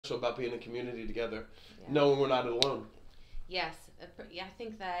special about being in community together, Yeah. knowing we're not alone. Yes, I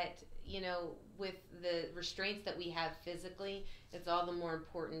think that, with the restraints that we have physically, it's all the more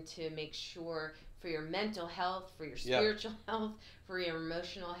important to make sure for your mental health, for your spiritual health, for your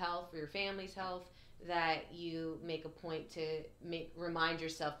emotional health, for your family's health, that you make a point to remind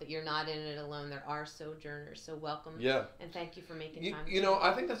yourself that you're not in it alone. There are sojourners, so welcome. Yeah. And thank you for making time.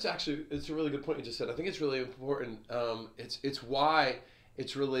 I think that's actually, it's a really good point you just said. I think it's really important. It's why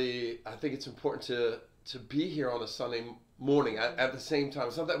it's really, I think it's important to be here on a Sunday morning at the same time.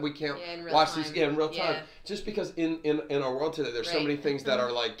 It's not that we can't watch these in real time. Just because in our world today, there's so many things that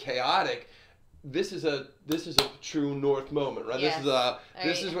are like chaotic. This is a true north moment, right? Yes.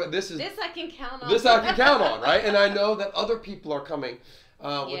 This I can count on. This I can count on, right? And I know that other people are coming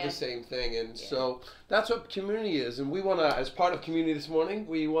with the same thing, and so that's what community is. And we want to, as part of community this morning,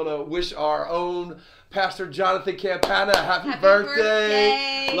 we want to wish our own Pastor Jonathan Campana a happy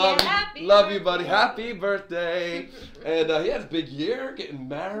birthday. Love you, buddy. Happy birthday. And he had a big year, getting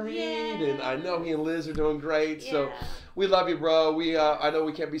married, and I know he and Liz are doing great. So we love you, bro. I know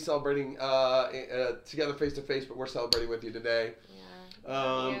we can't be celebrating together face to face, but we're celebrating with you today. Yeah.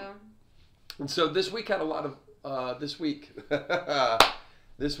 Love you. And so this week had a lot of this week.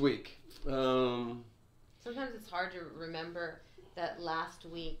 Sometimes it's hard to remember that last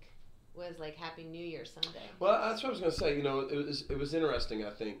week was like Happy New Year Sunday. Well, that's what I was going to say. It was interesting, I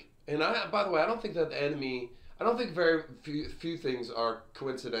think. And by the way, I don't think that the enemy. I don't think very few things are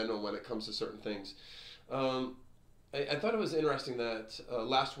coincidental when it comes to certain things. I thought it was interesting that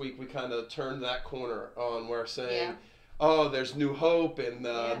last week we kind of turned that corner on where saying, oh, there's new hope, and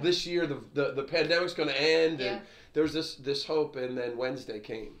this year the pandemic's going to end, and there's this hope, and then Wednesday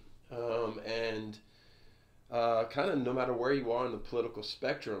came, and kind of no matter where you are in the political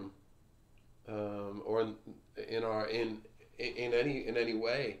spectrum, or in any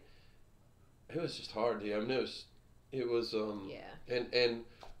way, it was just hard. I mean, it was and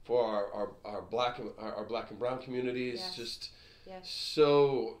for our black and brown communities, just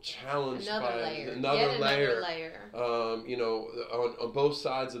so challenged by another layer. On both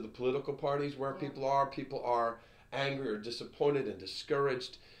sides of the political parties, where people are angry or disappointed and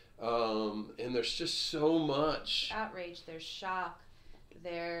discouraged, and there's just so much outrage. There's shock.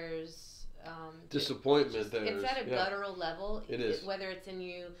 There's disappointment. It's at a guttural level. It is, whether it's in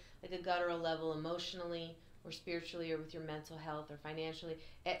you like a guttural level emotionally, or spiritually, or with your mental health, or financially.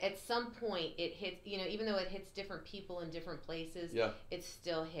 At some point, it hits, even though it hits different people in different places, it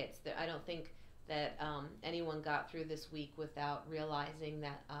still hits. I don't think that anyone got through this week without realizing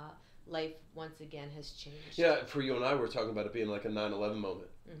that life, once again, has changed. Yeah, for you and I, we're talking about it being like a 9/11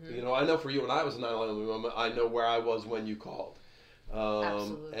 moment. Mm-hmm. I know for you and I, it was a 9/11 moment. I know where I was when you called.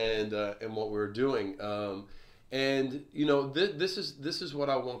 And what we were doing. And this is what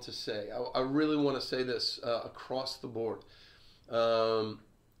I want to say. I really want to say this across the board.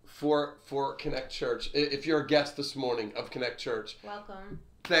 For Connect Church, if you're a guest this morning of Connect Church, welcome.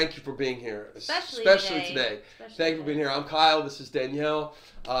 Thank you for being here, especially today. Thank you for being here. I'm Kyle. This is Danielle.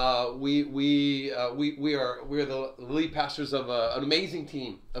 We are the lead pastors of an amazing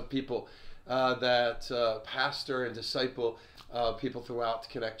team of people that pastor and disciple people throughout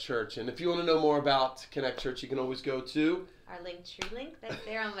Connect Church. And if you want to know more about Connect Church, you can always go to our Linktree link that's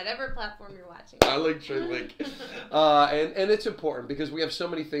there on whatever platform you're watching. Our Linktree link. And it's important because we have so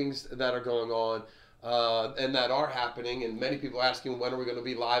many things that are going on and that are happening, and many people are asking, when are we going to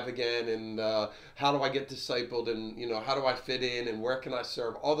be live again, and how do I get discipled, and how do I fit in, and where can I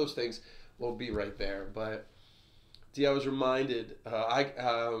serve? All those things will be right there. But I was reminded,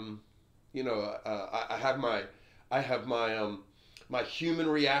 I have my human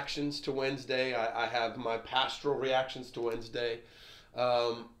reactions to Wednesday. I have my pastoral reactions to Wednesday.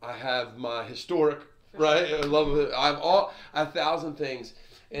 I have my historic, right? I love it. I have 1,000 things.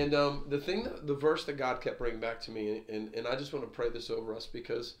 And the verse that God kept bringing back to me, and I just want to pray this over us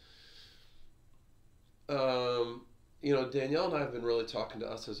because, Danielle and I have been really talking to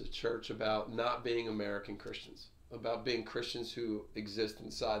us as a church about not being American Christians, about being Christians who exist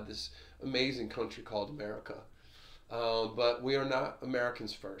inside this amazing country called America. But we are not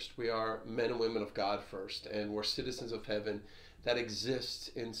Americans first. We are men and women of God first, and we're citizens of heaven that exist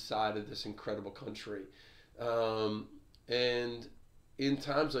inside of this incredible country. And in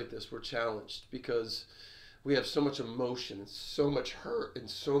times like this, we're challenged because we have so much emotion and so much hurt and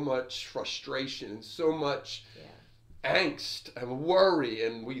so much frustration and so much angst and worry.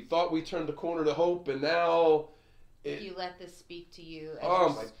 And we thought we turned the corner to hope, and now you let this speak to you. Oh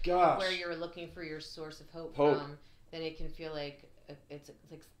my gosh! Where you're looking for your source of hope from, then it can feel like it's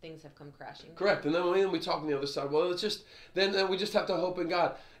like things have come crashing down. Correct. And then when we talk on the other side, well, it's just then we just have to hope in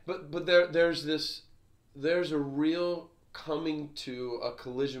God. But there's a real coming to a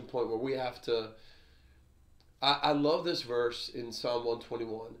collision point where we have to. I love this verse in Psalm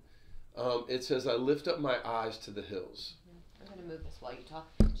 121. It says, "I lift up my eyes to the hills." I'm going to move this while you talk,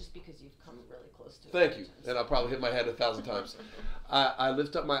 just because you've come really close to it. Thank you. And I'll probably hit my head 1,000 times. I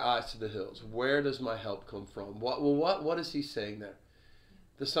lift up my eyes to the hills. Where does my help come from? What is he saying there?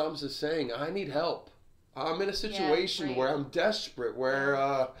 The psalmist is saying, I need help. I'm in a situation where I'm desperate, where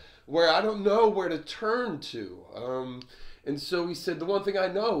I don't know where to turn to. And so he said, the one thing I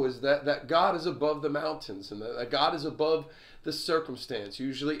know is that God is above the mountains, and that God is above the circumstance.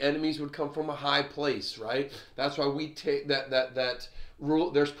 Usually enemies would come from a high place, right? That's why we take that rule.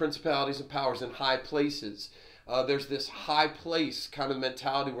 There's principalities and powers in high places. There's this high place kind of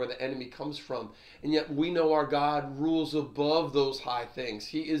mentality where the enemy comes from. And yet we know our God rules above those high things.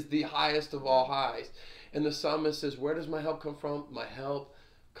 He is the highest of all highs. And the psalmist says, where does my help come from? My help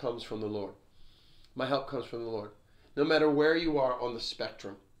comes from the Lord. My help comes from the Lord. No matter where you are on the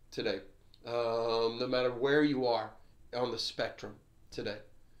spectrum today, no matter where you are on the spectrum today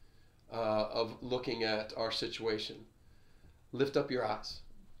of looking at our situation, lift up your eyes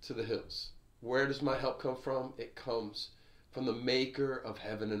to the hills. Where does my help come from? It comes from the maker of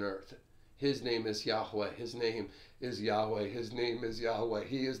heaven and earth. His name is Yahweh. His name is Yahweh. His name is Yahweh.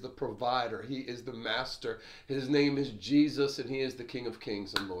 He is the provider. He is the master. His name is Jesus, and he is the King of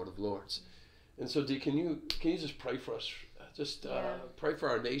Kings and Lord of Lords. And so, Dee, can you just pray for us? Just pray for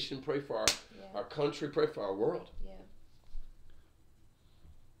our nation, pray for our country, pray for our world. Yeah.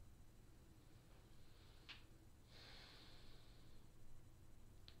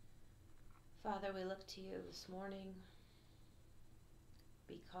 Father, we look to you this morning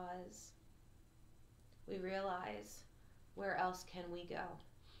because we realize where else can we go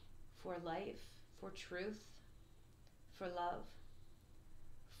for life, for truth, for love,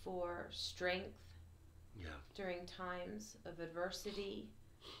 for strength during times of adversity,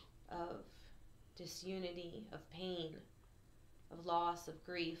 of disunity, of pain, of loss, of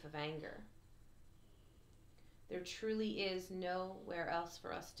grief, of anger. There truly is nowhere else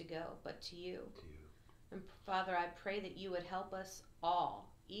for us to go but to you. And Father, I pray that you would help us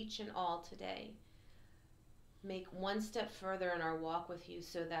all, each and all today, make one step further in our walk with you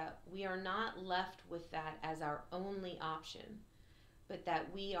so that we are not left with that as our only option, but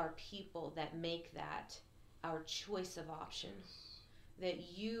that we are people that make that our choice of options. That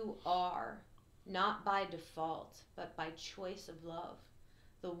you are, not by default, but by choice of love,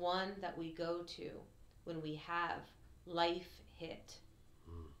 the one that we go to when we have life hit.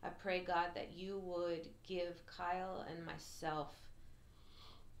 I pray, God, that you would give Kyle and myself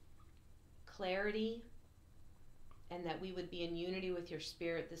clarity, and that we would be in unity with your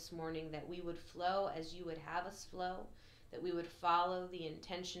Spirit this morning, that we would flow as you would have us flow, that we would follow the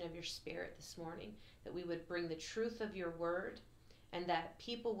intention of your Spirit this morning, that we would bring the truth of your word, and that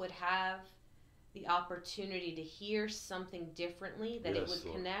people would have the opportunity to hear something differently, that it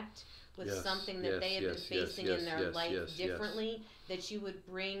would connect with something that they have been facing in their life differently, that you would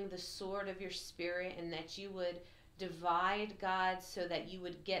bring the sword of your Spirit, and that you would divide, God, so that you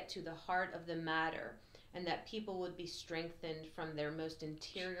would get to the heart of the matter, and that people would be strengthened from their most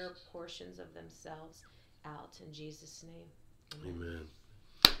interior portions of themselves out. In Jesus' name. Amen.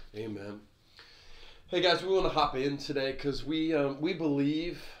 Amen. Hey guys, we want to hop in today because we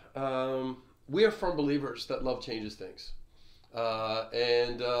believe, we are firm believers that love changes things.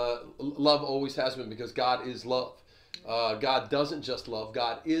 And love always has been, because God is love. God doesn't just love,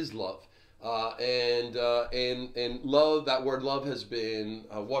 God is love. And love, that word love has been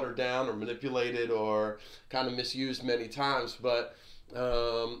watered down or manipulated or kind of misused many times, but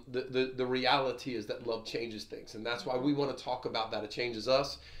the reality is that love changes things, and that's why we want to talk about that. It changes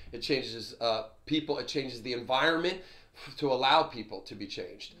us, it changes people, it changes the environment to allow people to be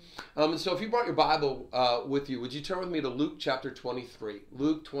changed. And so if you brought your Bible with you, would you turn with me to Luke chapter 23?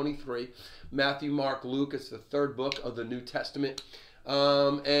 Luke 23, Matthew, Mark, Luke. It's the third book of the New Testament.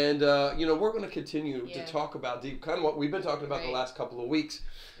 We're going to continue to talk about kind of what we've been talking about the last couple of weeks.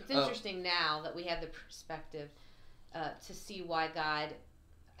 It's interesting now that we have the perspective to see why God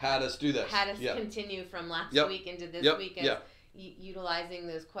had us do this. Had us continue from last week into this week, as utilizing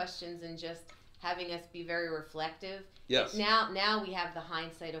those questions and just having us be very reflective. Yes. Now we have the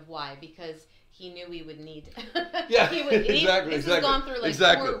hindsight of why, because he knew we would need. Yeah, exactly. This has gone through like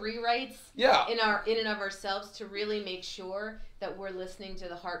exactly. 4 rewrites. Yeah. In and of ourselves to really make sure that we're listening to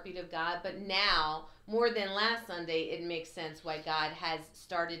the heartbeat of God. But now, more than last Sunday, it makes sense why God has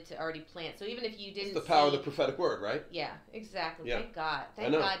started to already plant. So even if you didn't, it's the power of the prophetic word, right? Yeah, exactly. Yeah. Thank God.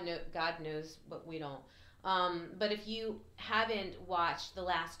 Thank God. God knows what we don't. But if you haven't watched the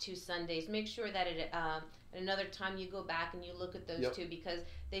last 2 Sundays, make sure that another time you go back and you look at those two, because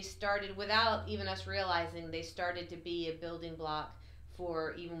they started without even us realizing. They started to be a building block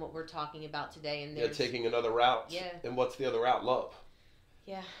for even what we're talking about today. And taking another route. Yeah. And what's the other route? Love.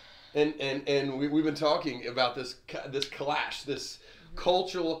 Yeah. And we've been talking about this clash, this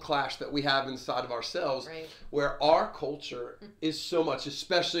cultural clash that we have inside of ourselves, right, where our culture is so much,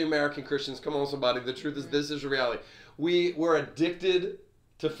 especially American Christians. Come on, somebody. The truth is, this is reality. We're addicted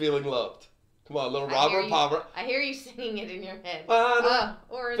to feeling loved. Come on, little Robert Palmer. I hear you singing it in your head.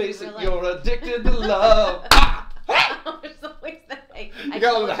 Or in face it, you're addicted to love. There's always the hate.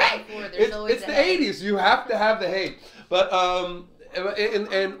 It's the 80s. You have to have the hate. But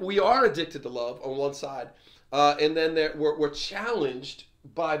and we are addicted to love on one side, and then we're challenged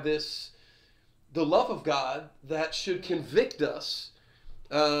by the love of God that should convict us.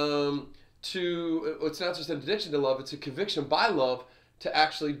 It's not just an addiction to love; it's a conviction by love to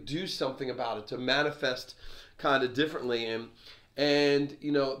actually do something about it, to manifest kind of differently. And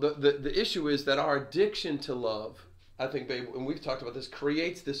you know, the issue is that our addiction to love, I think, babe, and we've talked about this,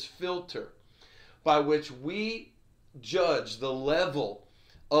 creates this filter by which we judge the level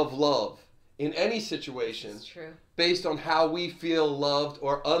of love in any situation based on how we feel loved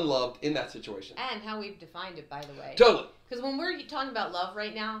or unloved in that situation. And how we've defined it, by the way. Totally. Because when we're talking about love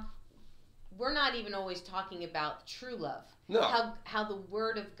right now, we're not even always talking about true love. No. How the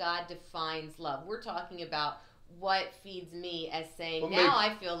Word of God defines love. We're talking about what feeds me as saying,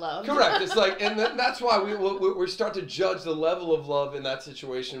 I feel loved. Correct. It's like, and that's why we start to judge the level of love in that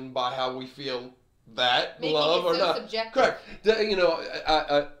situation by how we feel that making love it or so not. Subjective. Correct. You know,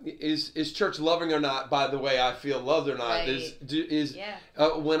 is church loving or not by the way I feel loved or not? Right.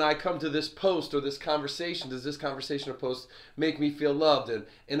 When I come to this post or this conversation, does this conversation or post make me feel loved and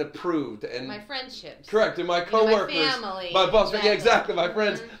approved? And my friendships. Correct. And my coworkers, my family, my boss, exactly. Yeah, exactly. My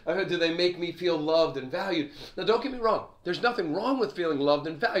friends, do they make me feel loved and valued? Now, don't get me wrong. There's nothing wrong with feeling loved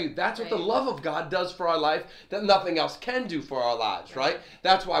and valued. That's what the love of God does for our life that nothing else can do for our lives, right?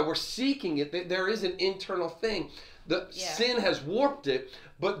 That's why we're seeking it. There is an internal thing. Sin has warped it,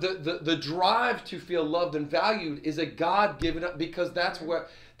 but the drive to feel loved and valued is a God-given up, because that's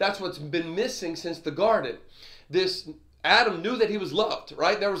what's been missing since the garden. Adam knew that he was loved,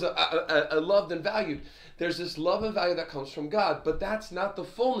 right? There was a loved and valued. There's this love and value that comes from God, but that's not the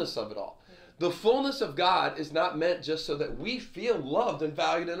fullness of it all. The fullness of God is not meant just so that we feel loved and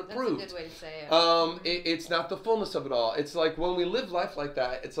valued and approved. That's a good way to say it. It's not the fullness of it all. It's like when we live life like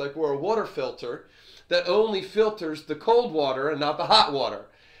that, it's like we're a water filter that only filters the cold water and not the hot water.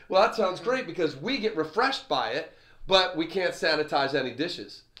 Well, that sounds great because we get refreshed by it, but we can't sanitize any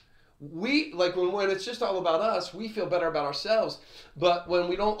dishes. When it's just all about us, we feel better about ourselves. But when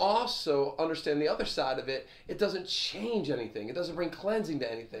we don't also understand the other side of it, it doesn't change anything. It doesn't bring cleansing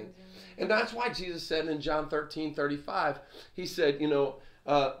to anything. And that's why Jesus said in John 13:35, he said,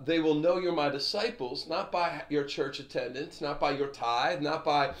 they will know you're my disciples, not by your church attendance, not by your tithe, not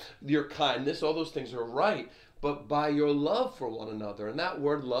by your kindness. All those things are right, but by your love for one another. And that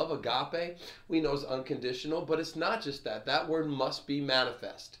word love, agape, we know is unconditional, but it's not just that. That word must be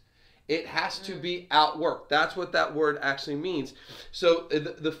manifest. It has to be outworked. That's what that word actually means. So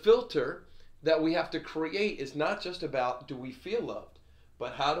the filter that we have to create is not just about do we feel loved,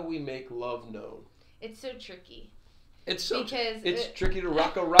 but how do we make love known? It's so tricky. It's tricky to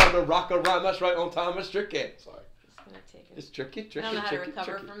rock around. That's right on time. It's tricky. Sorry. It's tricky. I don't know how to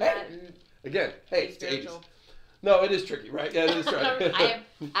recover from that. Again, it's the 80s. No, it is tricky, right? Yeah, it is right. I have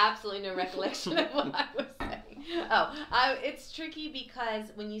absolutely no recollection of what I was saying. It's tricky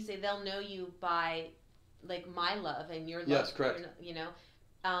because when you say they'll know you by, like, my love and your love. Yes, correct.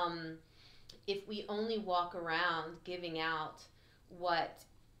 If we only walk around giving out what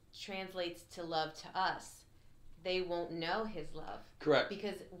translates to love to us, they won't know his love. Correct.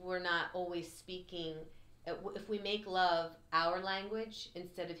 Because we're not always speaking. If we make love our language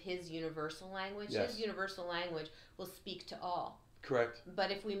instead of his universal language, his universal language will speak to all. Correct.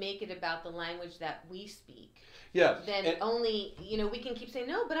 But if we make it about the language that we speak, then only, we can keep saying,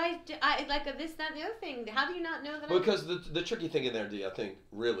 no, but I like this, that, the other thing. How do you not know that? Because the tricky thing in there, D, I think,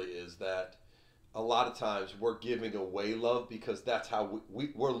 really is that a lot of times we're giving away love because that's how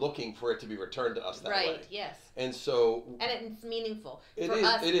we're looking for it to be returned to us that way. Right, yes. And so... And it's meaningful. It for is,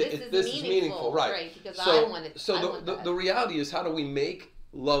 us, this is meaningful, right. Because so, I want it. So the reality is, how do we make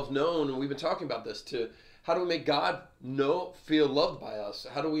love known? And we've been talking about this, how do we make God feel loved by us?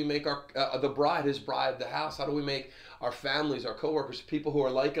 How do we make our the bride, his bride, the house? How do we make our families, our coworkers, people who are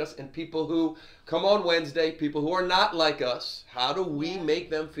like us, and people who come on Wednesday, people who are not like us? How do we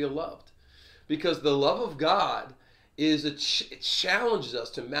make them feel loved? Because the love of God is it challenges us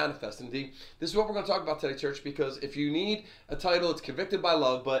to manifest. And this is what we're going to talk about today, church, because if you need a title, it's Convicted by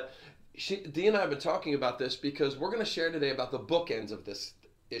Love. But Dee and I have been talking about this because we're going to share today about the bookends of this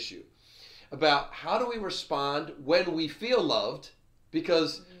issue. About how do we respond when we feel loved,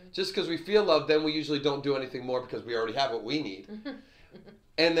 because just because we feel loved, then we usually don't do anything more because we already have what we need.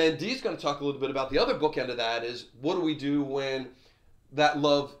 And then Dee's going to talk a little bit about the other bookend of that is, what do we do when that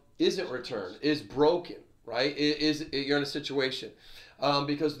love isn't returned, is broken, right? You're in a situation.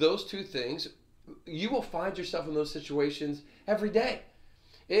 Because those two things, you will find yourself in those situations every day.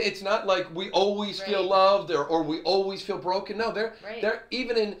 It's not like we always feel loved or we always feel broken. No, they're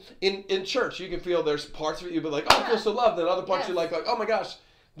even in church, you can feel there's parts of it you'll be like, oh, I feel so loved, and other parts you're like, oh my gosh,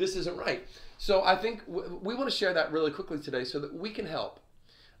 this isn't right. So I think we want to share that really quickly today so that we can help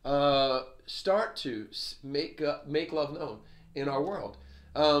start to make love known in our world.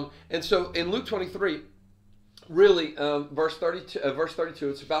 And so in Luke 23, really, verse 32,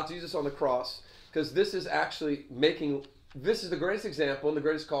 it's about Jesus on the cross, because this is actually this is the greatest example and the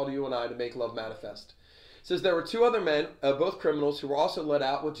greatest call to you and I to make love manifest. It says, there were two other men, both criminals, who were also led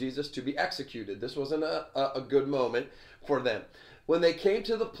out with Jesus to be executed. This wasn't a good moment for them. When they came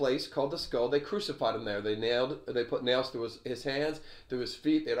to the place called the Skull, they crucified him there. They put nails through his hands, through his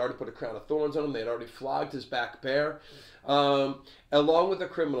feet. They'd already put a crown of thorns on him. They'd already flogged his back bare, along with the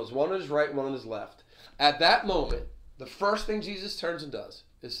criminals, one on his right, one on his left. At that moment, the first thing Jesus turns and does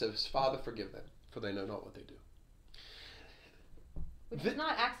is says, Father, forgive them, for they know not what they do. Which is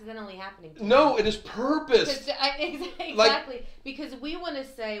not accidentally happening. No, it is purpose. Exactly, because we want to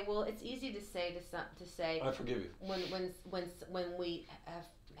say, well, it's easy to say I forgive you. When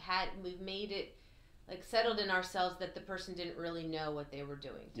we've made it like settled in ourselves that the person didn't really know what they were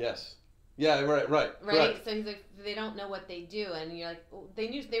doing. Yes. Yeah, right. Right. So he's like, they don't know what they do, and you're like, well, they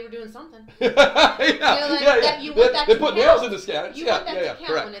knew they were doing something. You want that they put nails in the scabs. You want that to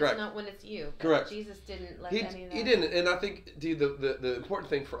count when it's not when it's you. Correct. Jesus didn't let any of that. He didn't, and I think the important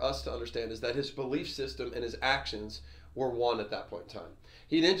thing for us to understand is that his belief system and his actions were one at that point in time.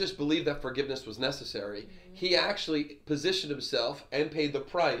 He didn't just believe that forgiveness was necessary. Mm-hmm. He actually positioned himself and paid the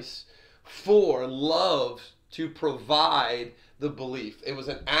price for love to provide the belief. It was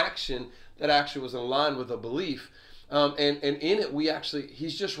an action that actually was in line with a belief. And in it,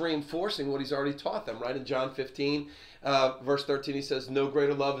 he's just reinforcing what he's already taught them, right? In John 15, verse 13, he says, no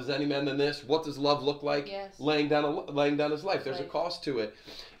greater love is any man than this. What does love look like? Yes. Laying down his life. There's a cost to it.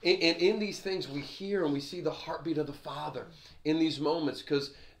 And in these things, we hear and we see the heartbeat of the Father in these moments,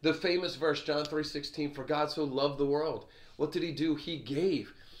 because the famous verse, John 3:16, for God so loved the world. What did he do? He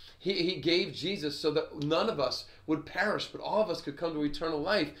gave. He gave Jesus so that none of us would perish, but all of us could come to eternal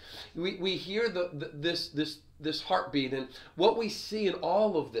life. We hear this heartbeat, and what we see in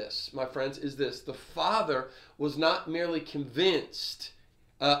all of this, my friends, is this: the Father was not merely convinced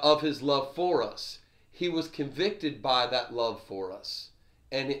of his love for us; he was convicted by that love for us,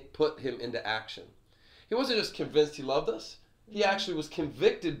 and it put him into action. He wasn't just convinced he loved us; he actually was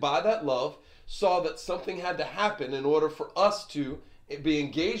convicted by that love, saw that something had to happen in order for us to be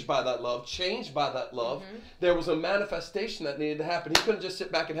engaged by that love, changed by that love. Mm-hmm. There was a manifestation that needed to happen. He couldn't just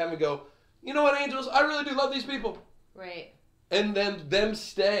sit back in heaven and go, you know what, angels, I really do love these people. Right. And then them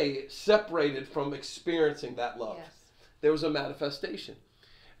stay separated from experiencing that love. Yes. There was a manifestation.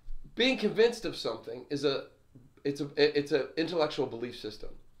 Being convinced of something it's an intellectual belief system.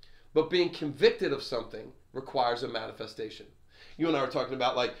 But being convicted of something requires a manifestation. You and I were talking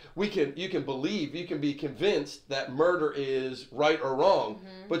about, like, you can believe, you can be convinced that murder is right or wrong,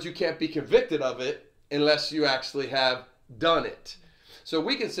 mm-hmm. but you can't be convicted of it unless you actually have done it. So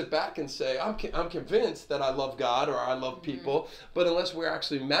we can sit back and say, I'm convinced that I love God or I love people, mm-hmm. but unless we're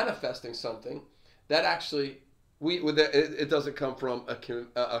actually manifesting something, that actually it doesn't come from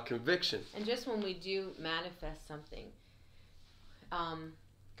a conviction. And just when we do manifest something,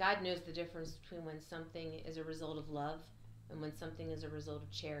 God knows the difference between when something is a result of love and when something is a result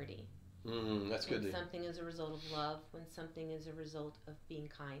of charity. That's good. When something is a result of love, when something is a result of being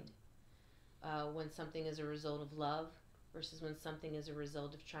kind, when something is a result of love versus when something is a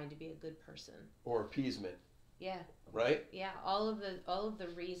result of trying to be a good person. Or appeasement. Yeah. Right? Yeah, all of the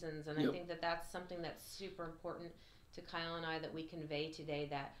reasons, and I think that that's something that's super important to Kyle and I that we convey today,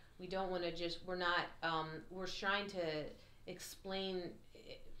 that we don't want to just, we're not, we're trying to explain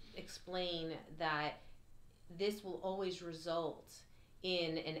that this will always result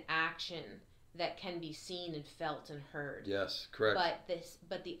in an action that can be seen and felt and heard. Yes, correct.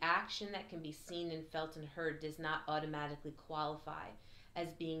 But the action that can be seen and felt and heard does not automatically qualify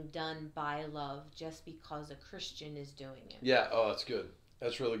as being done by love just because a Christian is doing it. Yeah. Oh, that's good.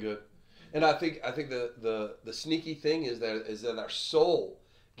 That's really good. And I think the sneaky thing is that our soul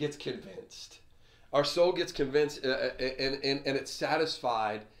gets convinced. Our soul gets convinced, and it's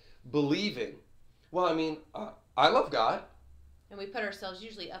satisfied believing. Well, I mean, I love God. And we put ourselves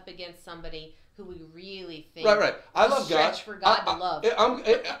usually up against somebody who we really think right. I love God. For God to love.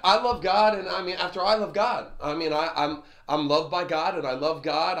 I love God, and I mean, after I love God, I mean, I'm loved by God, and I love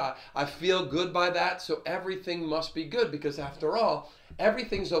God. I feel good by that. So everything must be good, because after all,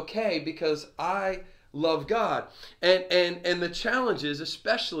 everything's okay because I love God. And the challenge is,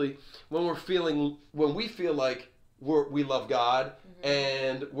 especially when we feel like we love God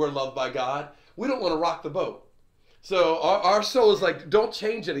and we're loved by God, we don't want to rock the boat. So our soul is like, don't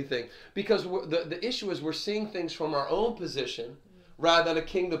change anything, because the issue is we're seeing things from our own position rather than a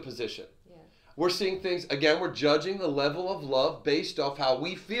kingdom position. Yeah. We're seeing things, again, we're judging the level of love based off how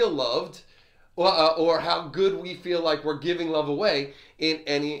we feel loved, or how good we feel like we're giving love away in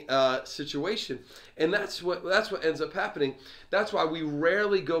any situation. And that's what ends up happening. That's why we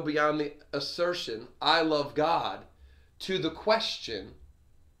rarely go beyond the assertion, I love God, to the question,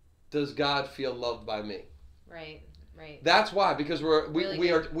 does God feel loved by me? Right. Right. That's why, because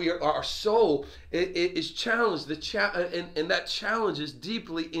our soul is challenged. And that challenge is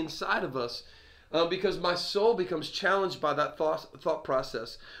deeply inside of us, because my soul becomes challenged by that thought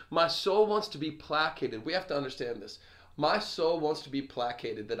process. My soul wants to be placated. We have to understand this. My soul wants to be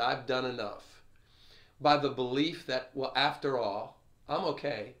placated, that I've done enough, by the belief that, well, after all, I'm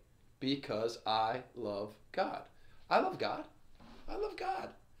okay because I love God. I love God. I love God.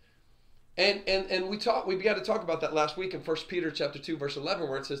 And we began to talk about that last week in 1 Peter chapter 2 verse 11,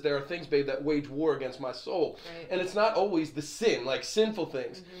 where it says, there are things, babe, that wage war against my soul. Right. And it's not always the sin, like sinful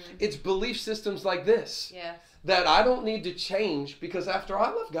things. Mm-hmm. It's belief systems like this. Yes. That I don't need to change, because after all, I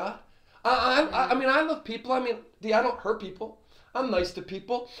love God. I mean, I love people. I mean, I don't hurt people. I'm nice to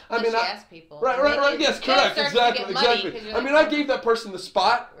people. Ask people. Right. Yes, correct. Exactly. I mean, I gave that person the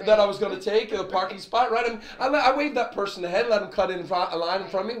spot that I was going to take, the parking spot, right? I waved that person ahead, let them cut in a line in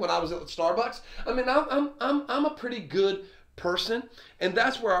front of me when I was at Starbucks. I mean, I'm a pretty good person, and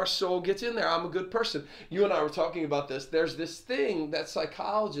that's where our soul gets in there. I'm a good person. You and I were talking about this. There's this thing that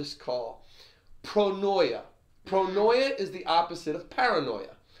psychologists call pronoia. Pronoia is the opposite of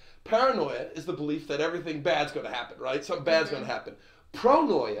paranoia. Paranoia is the belief that everything bad's going to happen, right? Something bad's going to happen.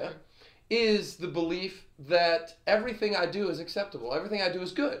 Pronoia is the belief that everything I do is acceptable. Everything I do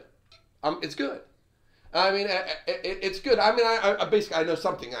is good. It's good. I mean, it's good. I mean, I basically, I know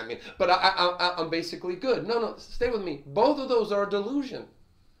something, I mean, but I'm basically good. No, stay with me. Both of those are a delusion.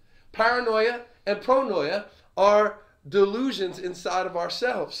 Paranoia and pronoia are delusions inside of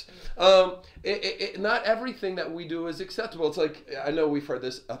ourselves. Not everything that we do is acceptable. It's like, I know we've heard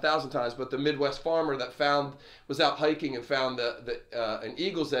this 1,000 times, but the Midwest farmer that was out hiking and found an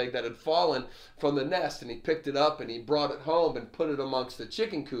eagle's egg that had fallen from the nest, and he picked it up and he brought it home and put it amongst the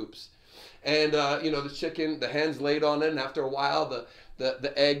chicken coops. And the hens laid on it, and after a while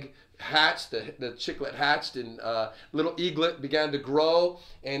the egg hatched, the chicklet hatched, and little eaglet began to grow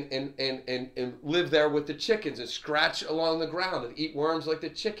and live there with the chickens and scratch along the ground and eat worms like the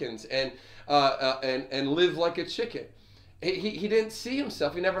chickens and live like a chicken. He didn't see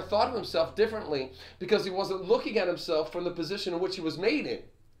himself. He never thought of himself differently, because he wasn't looking at himself from the position in which he was made in.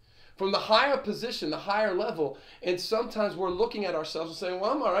 From the higher position, the higher level. And sometimes we're looking at ourselves and saying,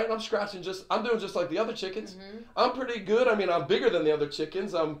 well, I'm all right. I'm doing just like the other chickens. Mm-hmm. I'm pretty good. I mean, I'm bigger than the other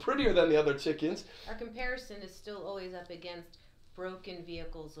chickens. I'm prettier than the other chickens. Our comparison is still always up against broken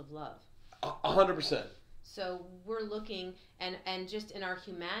vehicles of love. 100%. So we're looking, and just in our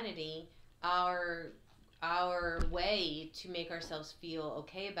humanity, our way to make ourselves feel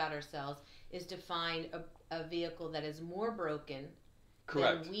okay about ourselves is to find a vehicle that is more broken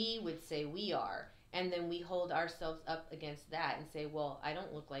than we would say we are, and then we hold ourselves up against that and say, well, I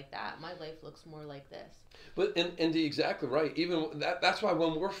don't look like that. My life looks more like this. But and exactly right. Even that's why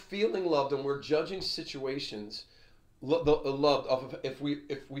when we're feeling loved and we're judging situations, if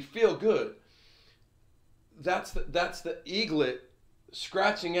we feel good, that's the eaglet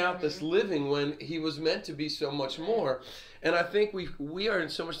scratching out this living when he was meant to be so much more. And I think we are in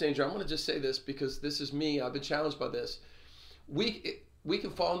so much danger. I'm going to just say this because this is me. I've been challenged by this. We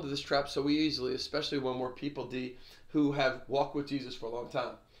can fall into this trap so easily, especially when we're people, who have walked with Jesus for a long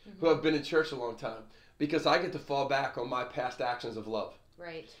time, who have been in church a long time, because I get to fall back on my past actions of love.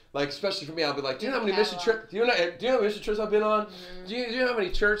 Right. Like, especially for me, I'll be like, do you know how many mission trips? Do you know how many mission trips I've been on? Do you know how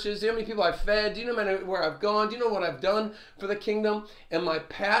many churches? Do you know how many people I've fed? Do you know where I've gone? Do you know what I've done for the kingdom? And my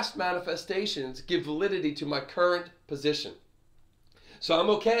past manifestations give validity to my current position. So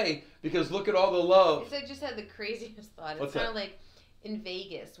I'm okay because look at all the love. So I just had the craziest thought. It's kind of like in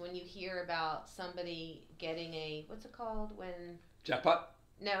Vegas when you hear about somebody getting what's it called when jackpot.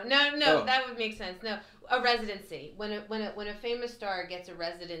 No, oh. That would make sense. No, a residency. When a famous star gets a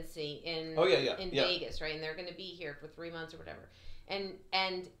residency in Vegas, right? And they're going to be here for 3 months or whatever.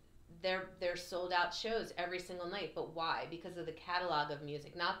 And they're sold out shows every single night. But why? Because of the catalog of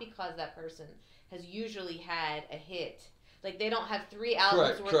music, not because that person has usually had a hit. Like they don't have 3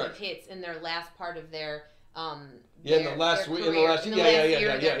 albums worth of hits in their last part of their in the last year,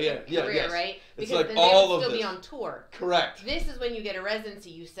 right? It's because like then all they of will still this. be on tour. Correct. This is when you get a residency.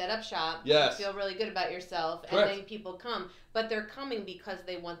 You set up shop. Yes. You feel really good about yourself, and then people come. But they're coming because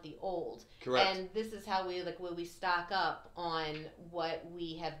they want the old. Correct. And this is how we stock up on what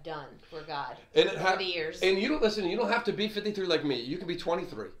we have done for God over the years. And you don't have to be 53 like me. You can be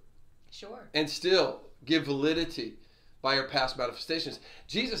 23. Sure. And still give validity by your past manifestations.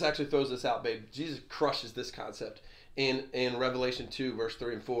 Jesus actually throws this out, babe. Jesus crushes this concept in Revelation 2, verse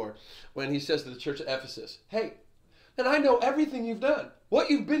 3 and 4, when he says to the church at Ephesus, hey, and I know everything you've done.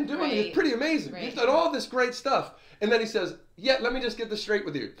 What you've been doing is pretty amazing. You've done all this great stuff. And then he says, let me just get this straight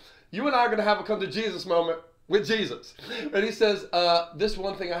with you. You and I are going to have a come to Jesus moment with Jesus. And he says, this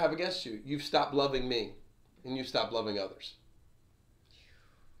one thing I have against you. You've stopped loving me, and you've stopped loving others.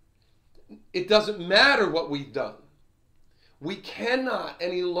 It doesn't matter what we've done. We cannot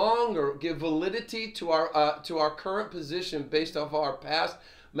any longer give validity to our current position based off our past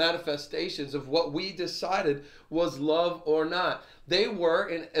manifestations of what we decided was love or not. They were,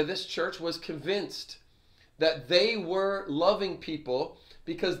 and this church was convinced that they were loving people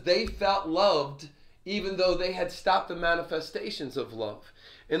because they felt loved even though they had stopped the manifestations of love.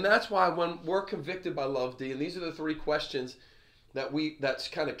 And that's why when we're convicted by love, D, and these are the 3 questions that's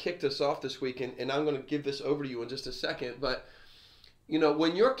kind of kicked us off this week, and I'm going to give this over to you in just a second, but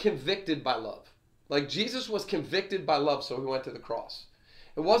when you're convicted by love, like Jesus was convicted by love, so he went to the cross.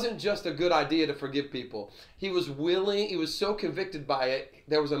 It wasn't just a good idea to forgive people. He was so convicted by it,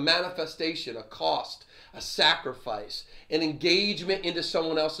 there was a manifestation, a cost, a sacrifice, an engagement into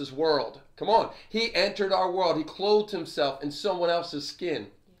someone else's world. Come on, he entered our world, he clothed himself in someone else's skin.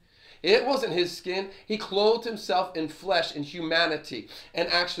 It wasn't his skin. He clothed himself in flesh and humanity and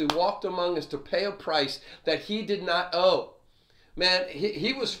actually walked among us to pay a price that he did not owe. Man,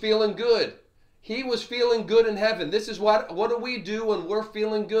 he was feeling good. He was feeling good in heaven. This is what do we do when we're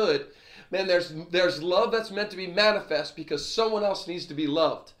feeling good? Man, there's love that's meant to be manifest because someone else needs to be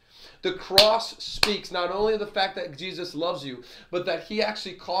loved. The cross speaks not only of the fact that Jesus loves you, but that he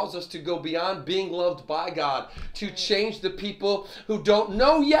actually calls us to go beyond being loved by God, to change the people who don't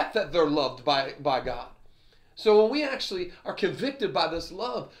know yet that they're loved by God. So when we actually are convicted by this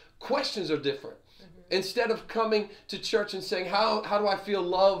love, questions are different. Instead of coming to church and saying, how do I feel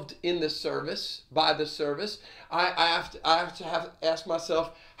loved in this service, by this service, I have to ask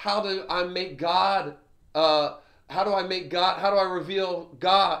myself, how do I reveal God? How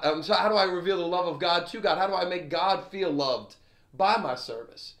do I reveal the love of God to God? How do I make God feel loved by my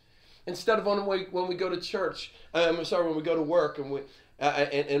service? Instead of when we go to church, when we go to work and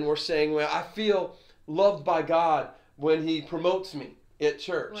we're saying, well, I feel loved by God when he promotes me at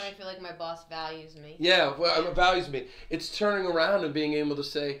church. When I feel like my boss values me. Yeah, well, values me. It's turning around and being able to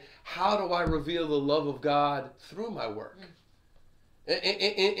say, how do I reveal the love of God through my work?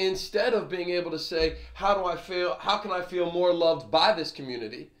 Instead of being able to say, how can I feel more loved by this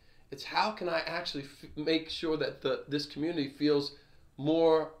community? It's how can I actually make sure that this community feels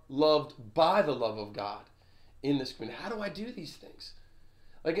more loved by the love of God in this community? How do I do these things?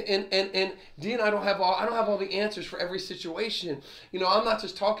 Like and Dee and I don't have all the answers for every situation. I'm not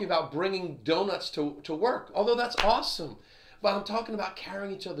just talking about bringing donuts to work, although that's awesome. But I'm talking about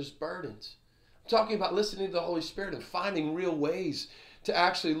carrying each other's burdens. I'm talking about listening to the Holy Spirit and finding real ways to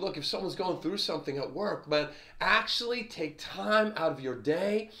actually look if someone's going through something at work, man, actually take time out of your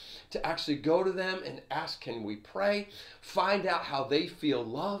day to actually go to them and ask, can we pray? Find out how they feel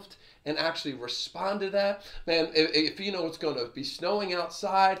loved and actually respond to that. Man, if it's going to be snowing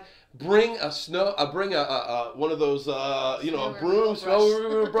outside, bring one of those a broom,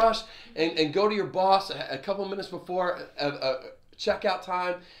 snow brush, and go to your boss a couple minutes before checkout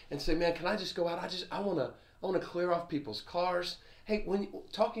time and say, man, can I just go out? I want to clear off people's cars. Hey, when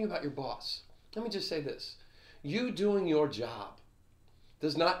talking about your boss, let me just say this: you doing your job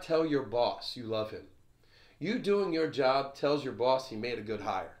does not tell your boss you love him. You doing your job tells your boss he made a good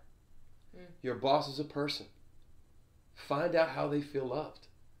hire. Your boss is a person. Find out how they feel loved.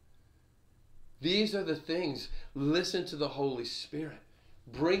 These are the things. Listen to the Holy Spirit.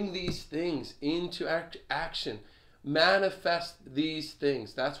 Bring these things into action. Manifest these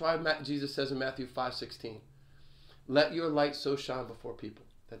things. That's why Jesus says in Matthew 5:16, let your light so shine before people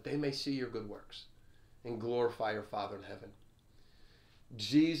that they may see your good works and glorify your Father in heaven.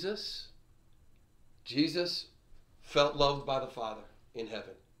 Jesus felt loved by the Father in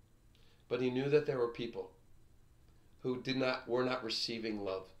heaven, but he knew that there were people who were not receiving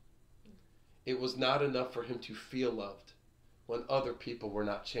love. It was not enough for him to feel loved when other people were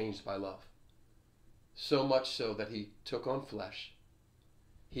not changed by love. So much so that he took on flesh.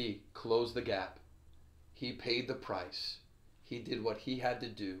 He closed the gap. He paid the price. He did what he had to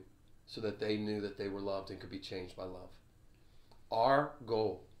do so that they knew that they were loved and could be changed by love. Our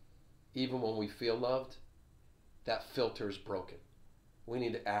goal, even when we feel loved, that filter is broken. We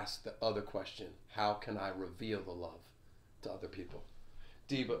need to ask the other question: how can I reveal the love to other people?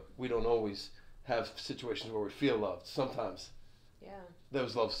 But we don't always have situations where we feel loved. Sometimes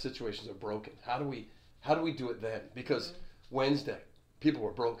those love situations are broken. How do we do it then? Because Wednesday, people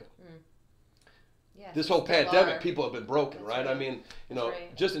were broken. Yes, this whole pandemic, people have been broken, right? Right. I mean,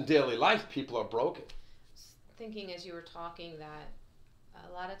 just in daily life, people are broken. Thinking as you were talking that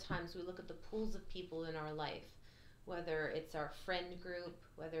a lot of times we look at the pools of people in our life, whether it's our friend group,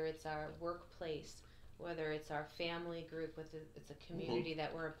 whether it's our workplace, whether it's our family group, whether it's a community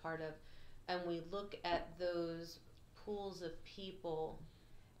that we're a part of, and we look at those pools of people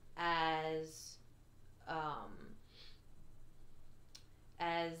as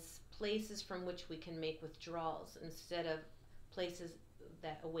places from which we can make withdrawals instead of places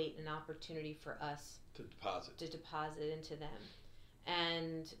that await an opportunity for us to deposit into them.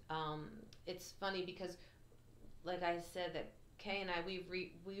 And it's funny because, like I said, that Kay and I, we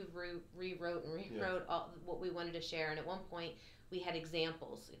rewrote all what we wanted to share, and at one point we had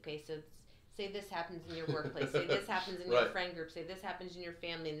examples. Okay, so say this happens in your workplace, say this happens in your friend group, say this happens in your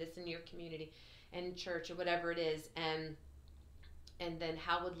family, and this in your community and church or whatever it is, and then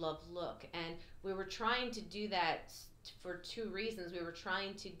how would love look? And we were trying to do that for two reasons. We were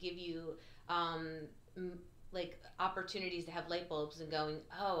trying to give you like opportunities to have light bulbs and going,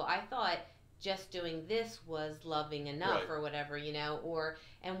 oh, I thought just doing this was loving enough, or whatever,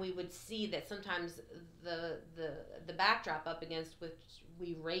 and we would see that sometimes the backdrop up against which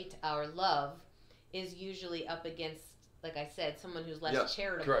we rate our love is usually up against, like I said, someone who's less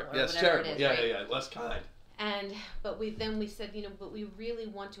charitable, or whatever it is, less kind. But we said, but we really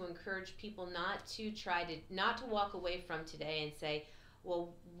want to encourage people not to walk away from today and say,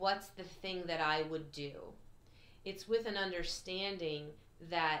 well, what's the thing that I would do? It's with an understanding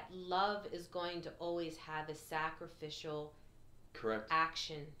that love is going to always have a sacrificial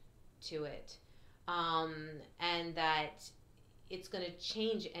action to it, and that it's going to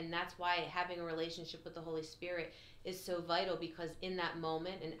change, and that's why having a relationship with the Holy Spirit is so vital, because in that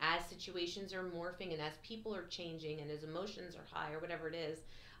moment, and as situations are morphing, and as people are changing, and as emotions are high, or whatever it is,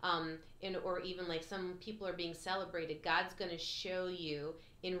 or even like some people are being celebrated, God's going to show you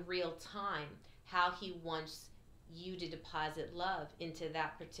in real time how he wants you to deposit love into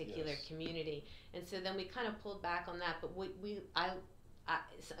that particular community. And so then we kind of pulled back on that, but it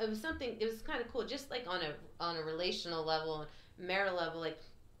was kind of cool, just like on a relational level, marital level. Like,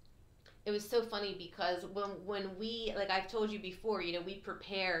 it was so funny because when we, like I've told you before, we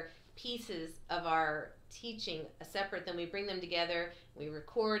prepare pieces of our teaching separate, then we bring them together, we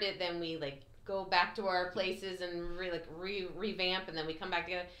record it, then we like go back to our places and revamp, and then we come back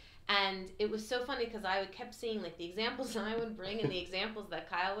together. And it was so funny because I kept seeing like the examples I would bring and the examples that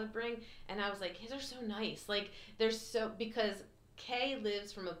Kyle would bring, and I was like, hey, they're so nice. Like, because Kay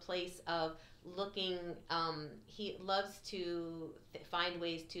lives from a place of looking, he loves to find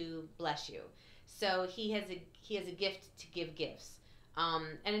ways to bless you. So he has a gift to give gifts.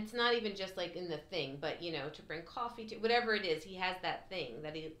 And it's not even just like in the thing, but to bring coffee, to whatever it is, he has that thing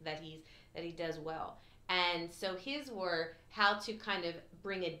that he does well. And so his were how to kind of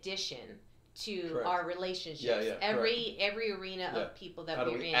bring addition to our relationships. Every arena of people that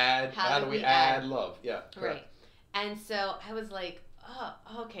we're in. How do we add love? Yeah. Right. And so I was like,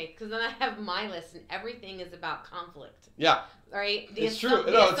 oh, okay, because then I have my list, and everything is about conflict. Yeah. Right? It's true. No,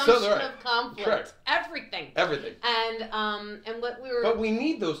 the it's so assumption right. of conflict. Correct. Everything. Everything. And what we were... But we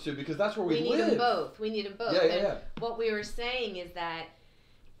need those two because that's where we live. We need them both. We need them both. Yeah. What we were saying is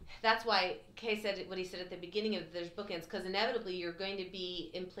that's why Kay said what he said at the beginning of there's bookends, because inevitably you're going to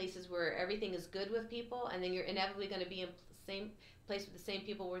be in places where everything is good with people, and then you're inevitably going to be in the same place with the same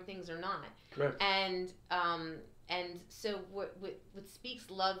people where things are not. Correct. And so what speaks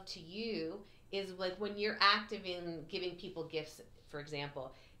love to you is like when you're active in giving people gifts, for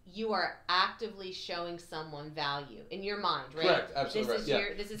example, you are actively showing someone value in your mind, right? Correct, absolutely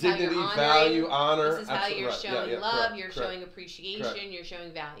This is Dignity, how you're honoring, value, honor. this is how you're showing love, correct, you're correct, showing appreciation, correct. You're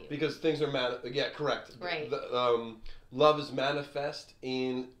showing value. Because things are correct. Right. Love is manifest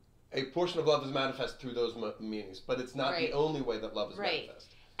in... A portion of love is manifest through those meanings, but it's not the only way that love is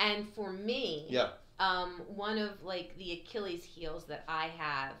manifest. And for me... Yeah. One of like the Achilles heels that I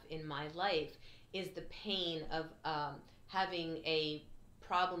have in my life is the pain of having a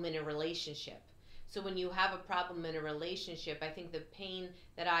problem in a relationship. So when you have a problem in a relationship, I think the pain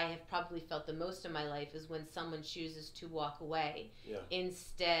that I have probably felt the most in my life is when someone chooses to walk away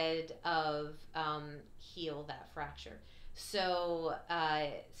instead of heal that fracture. So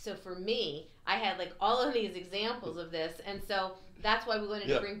for me, I had like all of these examples of this, and so that's why we wanted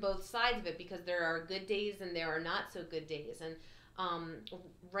to bring both sides of it, because there are good days and there are not so good days. And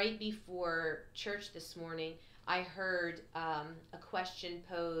right before church this morning, I heard a question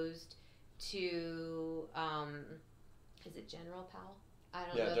posed to is it General Powell? I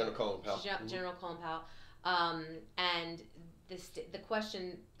don't know. Yeah, General Colin Powell. General Colin Powell. And the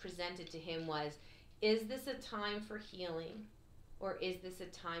question presented to him was, is this a time for healing, or is this a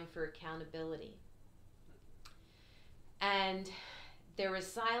time for accountability? And there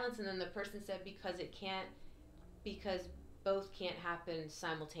was silence, and then the person said, because both can't happen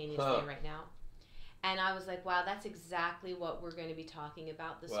simultaneously right now. And I was like, wow, that's exactly what we're going to be talking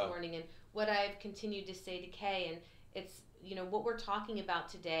about this morning, and what I've continued to say to Kay. And it's, what we're talking about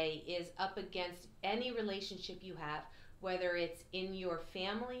today is up against any relationship you have, whether it's in your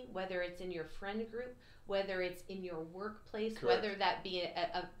family, whether it's in your friend group, whether it's in your workplace, whether that be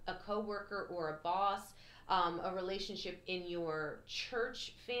a coworker or a boss, a relationship in your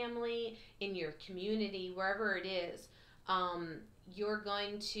church family, in your community, wherever it is, you're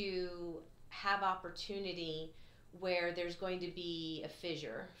going to have opportunity where there's going to be a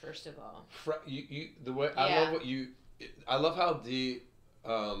fissure, first of all. I love how Dee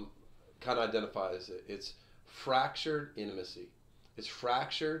kind of identifies it. It's fractured intimacy. It's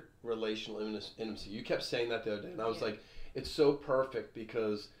fractured relational intimacy. You kept saying that the other day, and I was like, it's so perfect,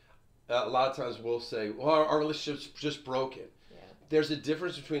 because a lot of times we'll say, well, our relationship's just broken. Yeah. There's a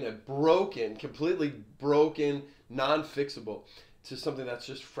difference between a broken, completely broken, non-fixable, to something that's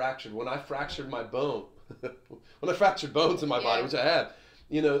just fractured. When I fractured my bone, when I fractured bones in my body, which I have,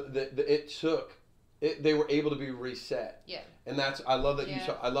 they were able to be reset. Yeah. And I love that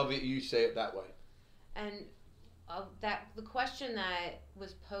you say it that way. And the question that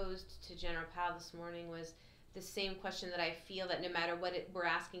was posed to General Powell this morning was the same question that I feel that no matter what we're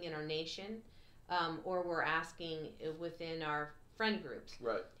asking in our nation, or we're asking within our friend groups,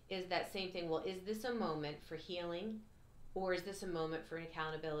 is that same thing. Well, is this a moment for healing, or is this a moment for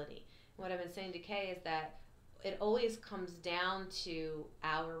accountability? And what I've been saying to Kay is that it always comes down to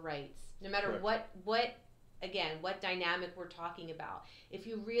our rights, no matter what dynamic we're talking about. If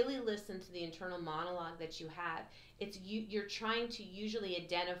you really listen to the internal monologue that you have, you're trying to usually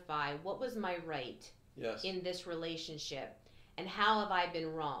identify what was my right in this relationship, and how have I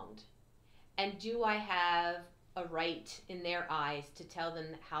been wronged, and do I have a right in their eyes to tell them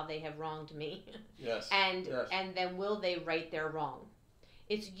how they have wronged me? Yes. And then will they right their wrong?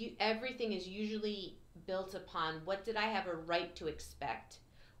 Everything is usually built upon, what did I have a right to expect?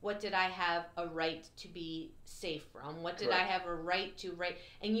 What did I have a right to be safe from? What did I have a right to write?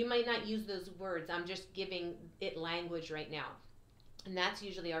 And you might not use those words. I'm just giving it language right now. And that's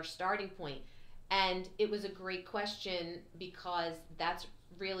usually our starting point. And it was a great question, because that's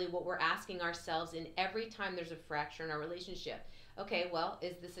really what we're asking ourselves in every time there's a fracture in our relationship. Okay, well,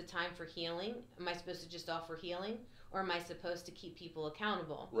 is this a time for healing? Am I supposed to just offer healing? Or am I supposed to keep people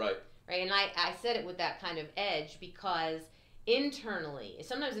accountable? Right. And I said it with that kind of edge, because internally,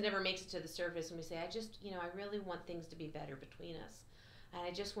 sometimes it never makes it to the surface, and we say, I really want things to be better between us. And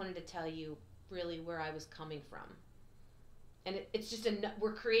I just wanted to tell you really where I was coming from. And it's just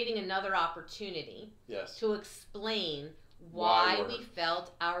we're creating another opportunity to explain why we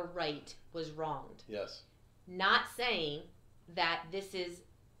felt our right was wronged. Yes. Not saying that this is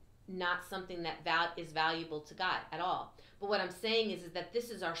not something that is valuable to God at all. But what I'm saying is that this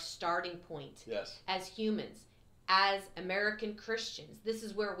is our starting point. Yes. As humans, as American Christians. This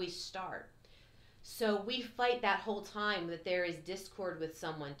is where we start. So we fight that whole time that there is discord with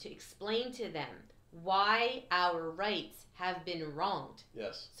someone to explain to them why our rights have been wronged.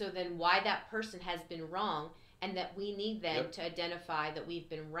 Yes. So then why that person has been wrong, and that we need them to identify that we've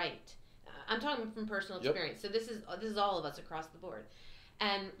been right. I'm talking from personal experience. So this is all of us across the board.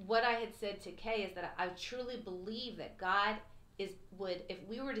 And what I had said to Kay is that I truly believe that God would, if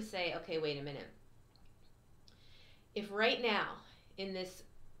we were to say, okay, wait a minute. If right now, in this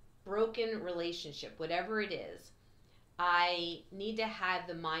broken relationship, whatever it is, I need to have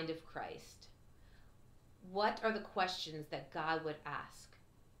the mind of Christ, what are the questions that God would ask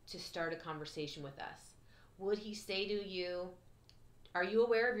to start a conversation with us? Would he say to you, are you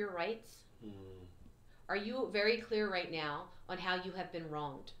aware of your rights? Are you very clear right now on how you have been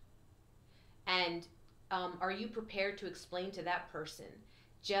wronged? And are you prepared to explain to that person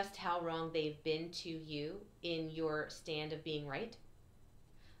just how wrong they've been to you in your stand of being right?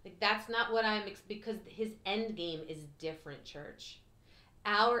 Like, that's not what because his end game is different, church.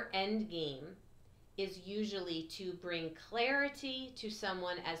 Our end game is usually to bring clarity to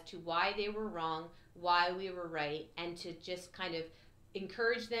someone as to why they were wrong, why we were right, and to just kind of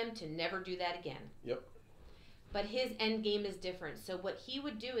encourage them to never do that again. Yep. But his end game is different. So what he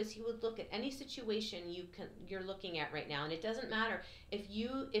would do is he would look at any situation you're looking at right now, and it doesn't matter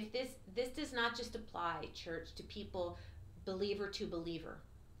if this does not just apply, church, to people believer to believer.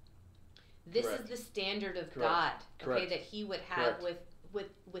 This Correct. is the standard of Correct. God, okay, Correct. that he would have Correct.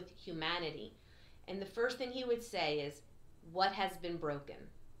 with humanity. And the first thing he would say is, what has been broken?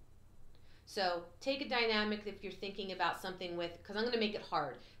 So take a dynamic if you're thinking about something because I'm going to make it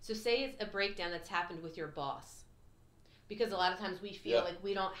hard. So say it's a breakdown that's happened with your boss. Because a lot of times we feel like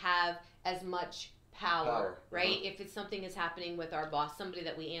we don't have as much power. Right? If it's something is happening with our boss, somebody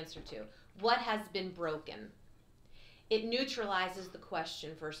that we answer to. What has been broken? It neutralizes the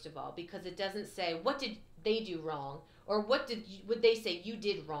question, first of all, because it doesn't say, what did they do wrong? Or would they say you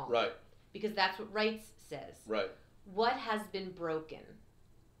did wrong? Right. Because that's what rights says. Right. What has been broken?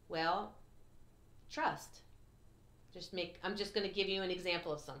 Well, trust. I'm just going to give you an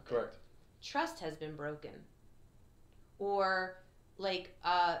example of something. Correct. Trust has been broken. Or like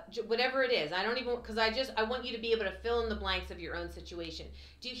whatever it is. I don't even, because I want you to be able to fill in the blanks of your own situation.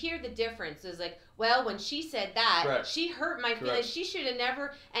 Do you hear the difference? It's like, well, when she said that, Correct. she hurt my feelings. Correct. She should have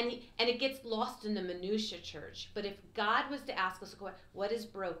never, and it gets lost in the minutia, church. But if God was to ask us, what is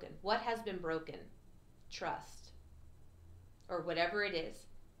broken? What has been broken? Trust. Or whatever it is.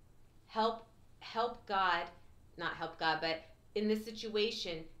 Help God, not help God, but in this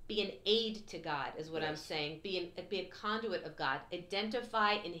situation, be an aid to God is what I'm saying. Be a conduit of God.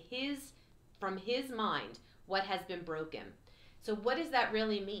 Identify from his mind what has been broken. So what does that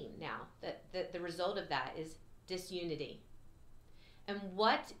really mean now? That the result of that is disunity. And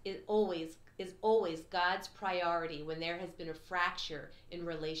what is always God's priority when there has been a fracture in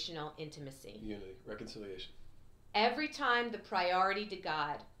relational intimacy? Unity, reconciliation. Every time the priority to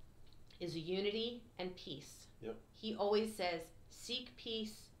God is unity and peace. Yep. He always says, seek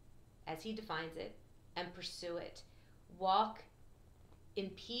peace as he defines it and pursue it. Walk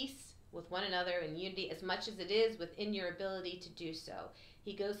in peace with one another in unity as much as it is within your ability to do so.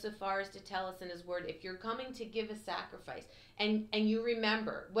 He goes so far as to tell us in his word, if you're coming to give a sacrifice and you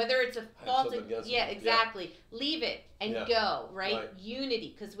remember, whether it's a fault, exactly, leave it and go, right?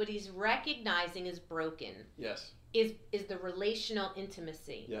 Unity, because what he's recognizing is broken. Yes. Is the relational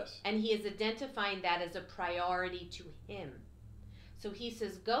intimacy. Yes. And he is identifying that as a priority to him. So he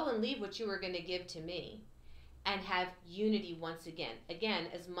says, go and leave what you were going to give to me and have unity once again. Again,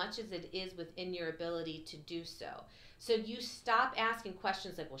 as much as it is within your ability to do so. So you stop asking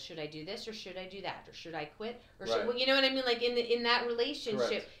questions like, well, should I do this or should I do that? Or should I quit? Or well, you know what I mean? Like in that relationship,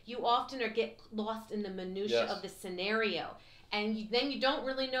 Correct. You often get lost in the minutia of the scenario. And then you don't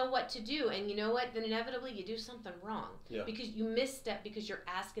really know what to do. And you know what? Then inevitably you do something wrong. Yeah. Because you misstep because you're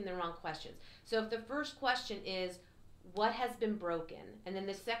asking the wrong questions. So if the first question is, what has been broken? And then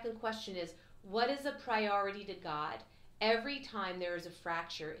the second question is, what is a priority to God? Every time there is a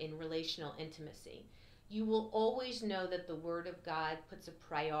fracture in relational intimacy, you will always know that the Word of God puts a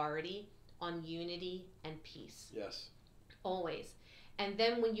priority on unity and peace. Yes. Always. And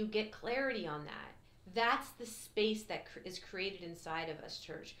then when you get clarity on that, that's the space that is created inside of us,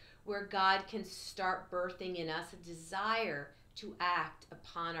 church, where God can start birthing in us a desire to act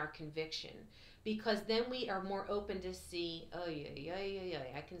upon our conviction. Because then we are more open to see,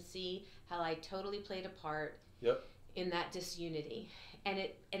 I can see how I totally played a part in that disunity. And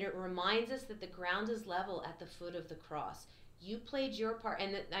it reminds us that the ground is level at the foot of the cross. You played your part,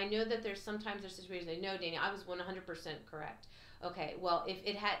 and I know that there's situations I know, Danny, I was 100% correct. Okay, well,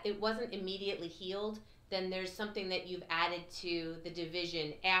 if it wasn't immediately healed, then there's something that you've added to the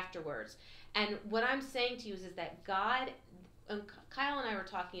division afterwards. And what I'm saying to you is that God, and Kyle and I were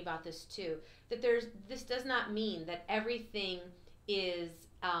talking about this too, that this does not mean that everything is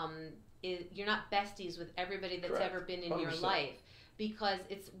you're not besties with everybody that's Correct. ever been in 100%. your life, because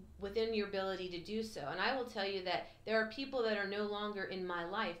it's within your ability to do so. And I will tell you that there are people that are no longer in my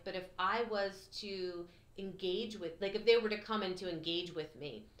life, but if I was to engage with, like if they were to come in to engage with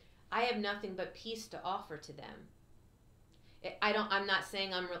me, I have nothing but peace to offer to them. I'm not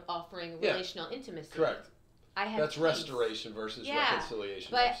saying I'm offering relational intimacy. Correct. I have That's peace. Restoration versus reconciliation.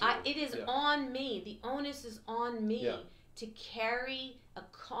 But it is on me. The onus is on me to carry a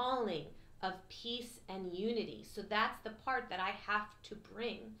calling of peace and unity. So that's the part that I have to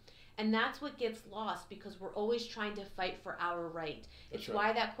bring. And that's what gets lost, because we're always trying to fight for our right. It's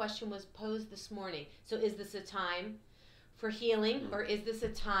why that question was posed this morning. So is this a time for healing, or is this a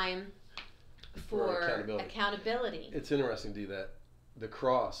time for accountability? It's interesting, Dee, that the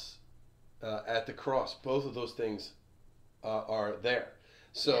cross, at the cross, both of those things are there.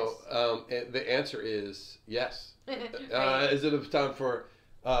 So the answer is yes. Right. Is it a time for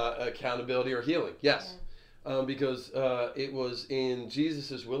accountability or healing? Yes. Because it was in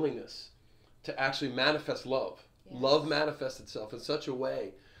Jesus' willingness to actually manifest love. Yes. Love manifests itself in such a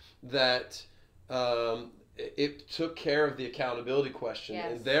way that it took care of the accountability question,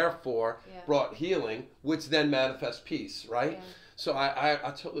 and therefore brought healing, which then manifests peace, right? Yeah. So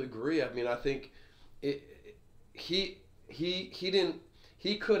I totally agree. I mean, I think he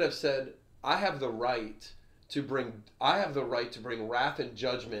could have said, I have the right to bring wrath and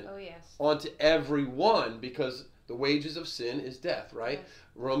judgment onto everyone, because the wages of sin is death, right? Yes.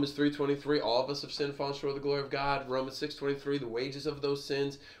 Romans 3:23, all of us have sinned and fallen short of the glory of God. Romans 6:23, the wages of those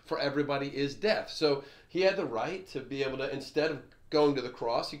sins for everybody is death. So he had the right to be able to, instead of going to the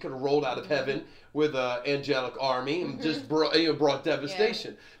cross, he could have rolled out of heaven with an angelic army and just brought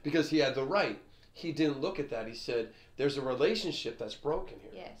devastation, because he had the right. He didn't look at that. He said, there's a relationship that's broken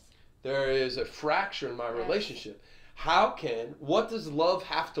here. Yes. There is a fracture in my relationship. What does love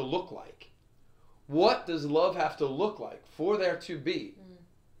have to look like? What does love have to look like for there to be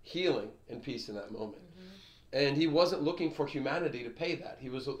healing and peace in that moment? And he wasn't looking for humanity to pay that. He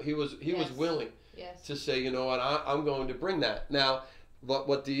was willing to say, you know what, I'm going to bring that. Now,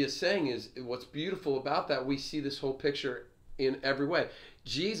 what Dee is saying is, what's beautiful about that, we see this whole picture in every way.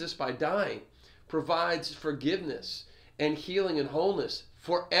 Jesus, by dying, provides forgiveness and healing and wholeness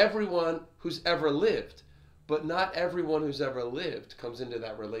for everyone who's ever lived. But not everyone who's ever lived comes into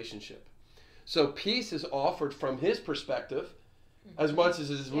that relationship. So peace is offered from his perspective, as much as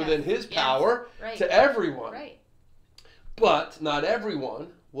it is within his power, to everyone. Right. But not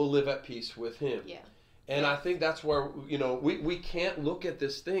everyone will live at peace with him. Yeah. And I think that's where, we can't look at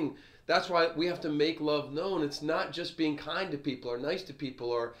this thing. That's why we have to make love known. It's not just being kind to people or nice to people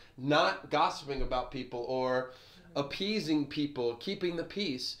or not gossiping about people or appeasing people, keeping the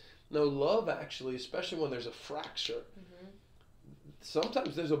peace. No, love actually, especially when there's a fracture,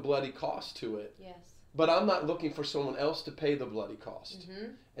 sometimes there's a bloody cost to it. Yes. But I'm not looking for someone else to pay the bloody cost.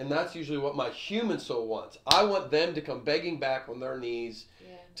 And that's usually what my human soul wants. I want them to come begging back on their knees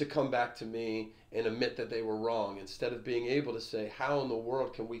to come back to me and admit that they were wrong, instead of being able to say, how in the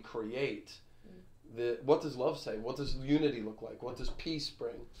world can we create what does love say? What does unity look like? What does peace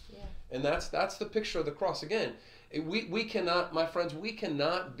bring? Yeah. And that's the picture of the cross. Again, we cannot, my friends, we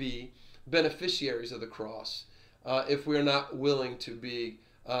cannot be beneficiaries of the cross if we're not willing to be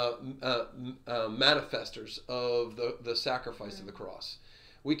manifestors of the sacrifice of the cross.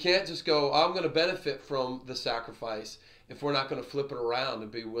 We can't just go, I'm going to benefit from the sacrifice, if we're not going to flip it around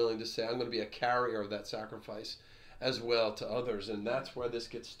and be willing to say, I'm going to be a carrier of that sacrifice as well to others. And that's where this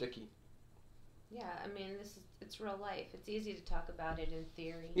gets sticky. Yeah, I mean, it's real life. It's easy to talk about it in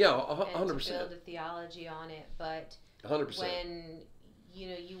theory. Yeah, 100%. And to build a theology on it, but 100%. When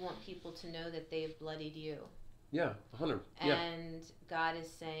you want people to know that they've bloodied you. Yeah, 100. And God is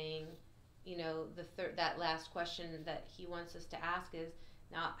saying, that last question that He wants us to ask is,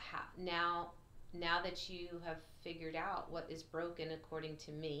 now that you have figured out what is broken according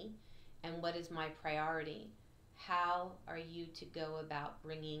to me, and what is my priority, how are you to go about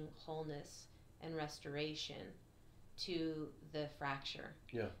bringing wholeness and restoration to the fracture?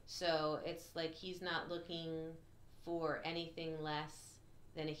 Yeah. So it's like He's not looking for anything less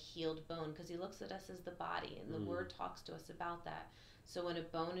than a healed bone, because He looks at us as the body, and the Word talks to us about that. So when a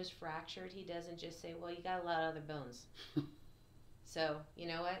bone is fractured, He doesn't just say, well, you got a lot of other bones. So, you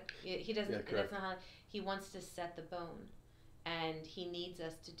know what? He doesn't, that's not how, he wants to set the bone. And he needs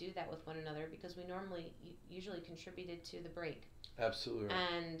us to do that with one another because we usually contributed to the break. Absolutely.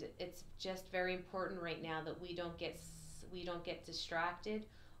 And it's just very important right now that we don't get distracted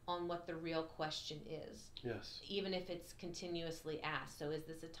on what the real question is. Yes. Even if it's continuously asked. So is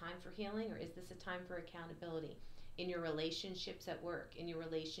this a time for healing or is this a time for accountability? In your relationships at work, in your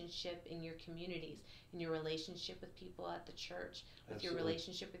relationship in your communities, in your relationship with people at the church, with Absolutely. Your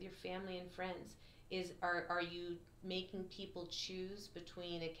relationship with your family and friends. Are you making people choose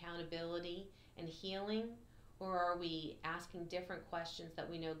between accountability and healing, or are we asking different questions that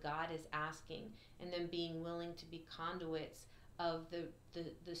we know God is asking, and then being willing to be conduits of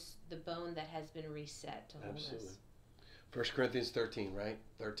the bone that has been reset to wholeness? Absolutely. 1 Corinthians 13, right?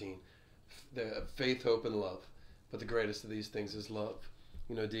 13. The faith, hope, and love. But the greatest of these things is love.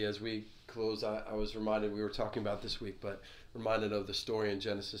 You know, Dee, as we close, I was reminded, we were talking about this week, but reminded of the story in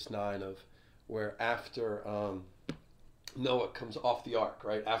Genesis 9 of where after Noah comes off the ark,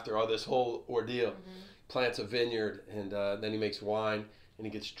 right? After all this whole ordeal, plants a vineyard, and then he makes wine, and he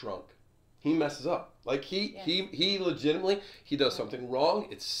gets drunk. He messes up. Like he legitimately, he does something wrong.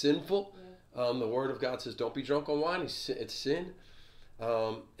 It's sinful. The Word of God says, don't be drunk on wine. It's sin.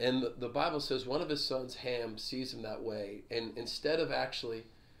 And the Bible says one of his sons, Ham, sees him that way, and instead of actually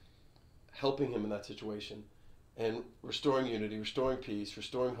helping him in that situation and restoring unity, restoring peace,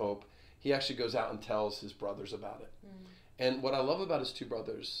 restoring hope, he actually goes out and tells his brothers about it. And what I love about his two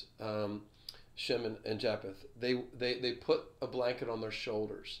brothers, Shem and Japheth, they put a blanket on their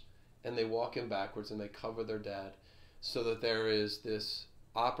shoulders and they walk in backwards and they cover their dad so that there is this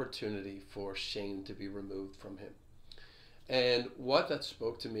opportunity for shame to be removed from him. And what that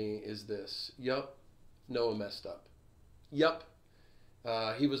spoke to me is this. Yup, Noah messed up. Yup,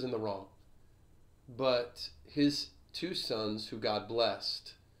 he was in the wrong. But his two sons, who God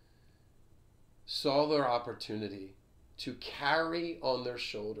blessed, saw their opportunity to carry on their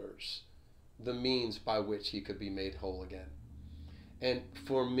shoulders the means by which he could be made whole again. And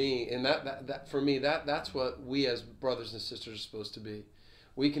for me, that's what we as brothers and sisters are supposed to be.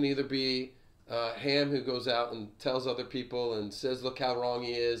 We can either be Ham, who goes out and tells other people and says, look how wrong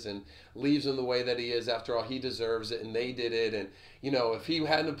he is, and leaves him the way that he is. After all, he deserves it, and they did it. And, you know, if he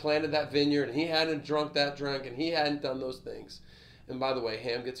hadn't planted that vineyard, and he hadn't drunk that drink, and he hadn't done those things. And by the way,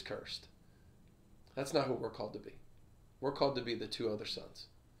 Ham gets cursed. That's not who we're called to be. We're called to be the two other sons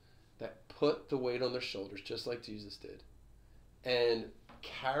that put the weight on their shoulders, just like Jesus did, and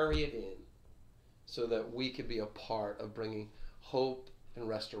carry it in so that we could be a part of bringing hope and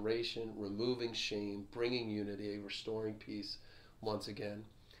restoration, removing shame, bringing unity, restoring peace once again.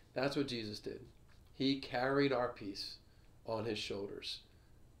 That's what Jesus did. He carried our peace on his shoulders.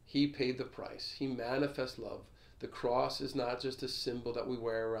 He paid the price. He manifests love. The cross is not just a symbol that we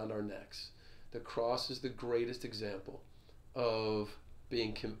wear around our necks. The cross is the greatest example of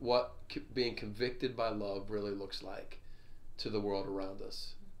what being convicted by love really looks like to the world around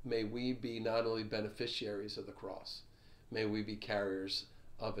us. May we be not only beneficiaries of the cross, may we be carriers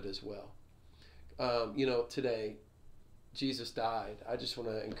of it as well. You know, today, Jesus died. I just want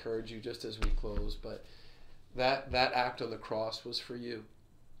to encourage you just as we close, but that act on the cross was for you.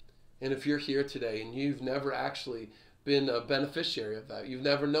 And if you're here today and you've never actually been a beneficiary of that, you've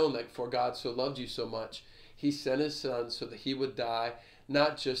never known that for God so loved you so much, he sent his son so that he would die,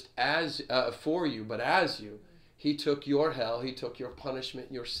 not just as for you, but as you. He took your hell, he took your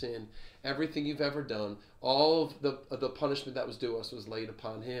punishment, your sin, everything you've ever done, all of the punishment that was due us was laid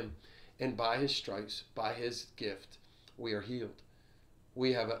upon him. And by his stripes, by his gift, we are healed.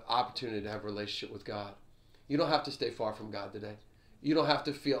 We have an opportunity to have a relationship with God. You don't have to stay far from God today. You don't have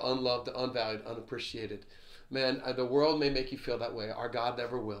to feel unloved, unvalued, unappreciated. Man, the world may make you feel that way. Our God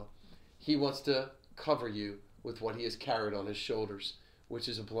never will. He wants to cover you with what he has carried on his shoulders, which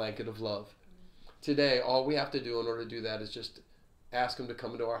is a blanket of love. Today, all we have to do in order to do that is just ask him to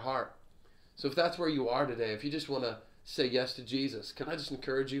come into our heart. So if that's where you are today, if you just want to say yes to Jesus, can I just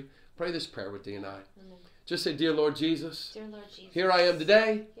encourage you? Pray this prayer with Dee and I. Amen. Just say, Dear Lord Jesus, here I am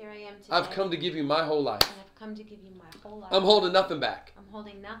today. I've come to give you my whole life. And I've come to give you my whole life. I'm holding nothing back. I'm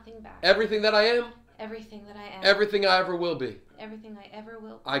holding nothing back. Everything that I am. Everything that I am. Everything I ever will be. Everything I ever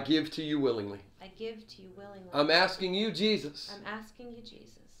will be. I give to you willingly. I give to you willingly. I'm asking you, Jesus. I'm asking you,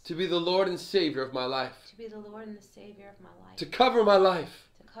 Jesus. To be the Lord and Savior of my life. To be the Lord and the Savior of my life. To cover my life.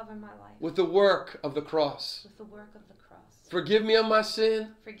 To cover my life. With the work of the cross. With the work of the cross. Forgive me of my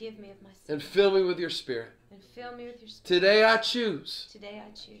sin. Forgive me of my sin. And fill me with your Spirit. And fill me with your Spirit. Today I choose. Today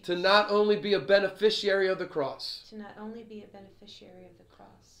I choose. To not only be a beneficiary of the cross. To not only be a beneficiary of the cross.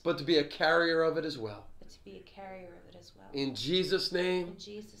 But to be a carrier of it as well. But to be a carrier of it as well. In Jesus' name. In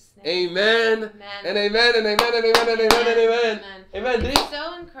Jesus' name. Amen. Amen. And amen and amen and amen and amen and amen. Amen. It's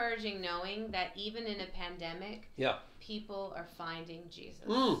so encouraging knowing that even in a pandemic, people are finding Jesus.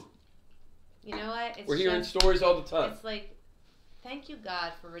 You know what? We're hearing stories all the time. It's like, thank you,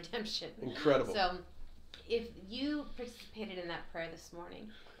 God, for redemption. Incredible. So, if you participated in that prayer this morning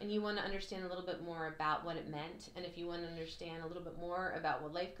and you want to understand a little bit more about what it meant, and if you want to understand a little bit more about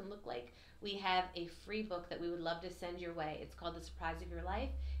what life can look like, we have a free book that we would love to send your way. It's called The Surprise of Your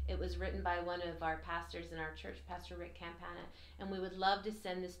Life. It was written by one of our pastors in our church, Pastor Rick Campana, and we would love to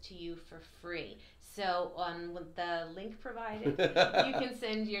send this to you for free. So on the link provided, you can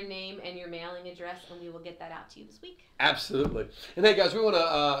send your name and your mailing address, and we will get that out to you this week. Absolutely. And hey, guys, we want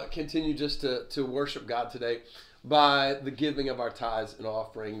to continue just to worship God today by the giving of our tithes and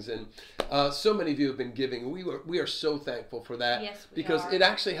offerings. And so many of you have been giving. We are so thankful for that. Yes, we because are. It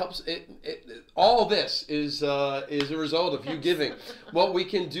actually helps. All this is a result of you giving. What we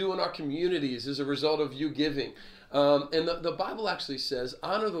can do in our communities is a result of you giving. And the Bible actually says,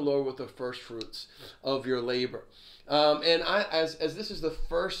 honor the Lord with the first fruits of your labor. And as this is the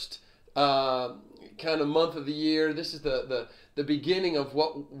first kind of month of the year, this is the beginning of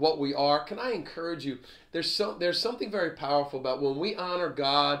what we are. Can I encourage you? There's something very powerful about when we honor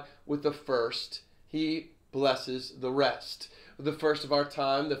God with the first, He blesses the rest. The first of our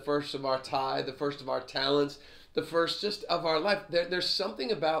time, the first of our tithe, the first of our talents, the first just of our life. There's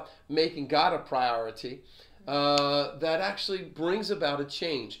something about making God a priority that actually brings about a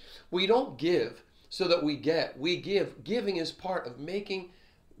change. We don't give so that we get. We give. Giving is part of making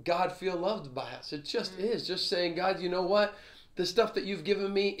God feel loved by us. It just is. Just saying, God, you know what? The stuff that you've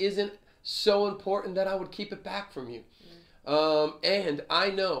given me isn't so important that I would keep it back from you. And I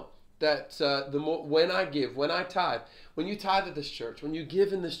know that when I give, when I tithe, when you tithe at this church, when you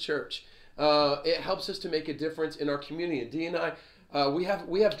give in this church, it helps us to make a difference in our community. And Dee and I, we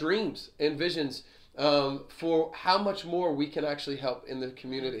have dreams and visions for how much more we can actually help in the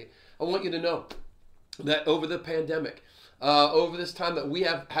community. I want you to know that over the pandemic, over this time that we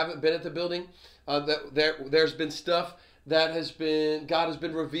haven't been at the building, that there's been stuff that God has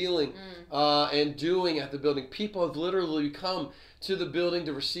been revealing and doing at the building. People have literally come to the building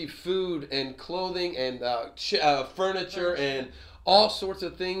to receive food and clothing and furniture and all sorts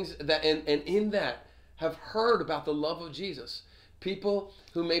of things that and in that have heard about the love of Jesus. People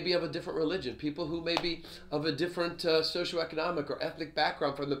who may be of a different religion, people who may be of a different socioeconomic or ethnic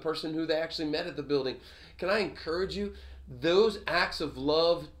background from the person who they actually met at the building. Can I encourage you? Those acts of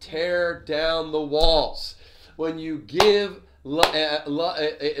love tear down the walls. When you give, it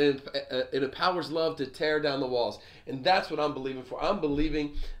empowers love to tear down the walls. And that's what I'm believing for. I'm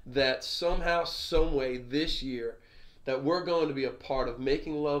believing that somehow, some way this year, that we're going to be a part of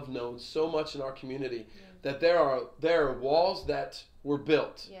making love known so much in our community that there are walls that were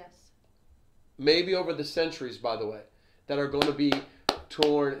built, maybe over the centuries, by the way, that are going to be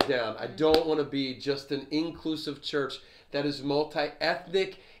torn down. I don't want to be just an inclusive church that is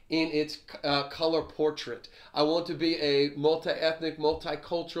multi-ethnic in its color portrait. I want to be a multi-ethnic,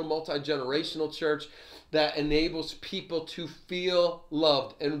 multicultural, multi-generational church that enables people to feel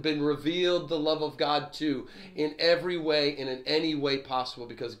loved and been revealed the love of God to in every way and in any way possible,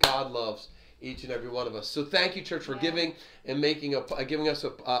 because God loves each and every one of us. So thank you, church, for giving and giving us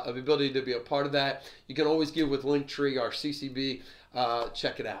an ability to be a part of that. You can always give with Linktree or CCB.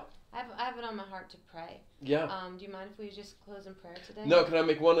 Check it out. I have it on my heart to pray. Yeah. Do you mind if we just close in prayer today? No, can I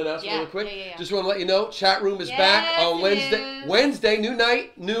make one announcement really quick? Yeah. Just want to let you know, chat room is back on Wednesday. Wednesday, new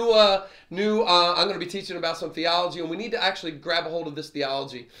night, new. I'm going to be teaching about some theology, and we need to actually grab a hold of this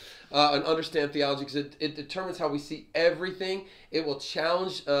theology and understand theology, because it determines how we see everything. It will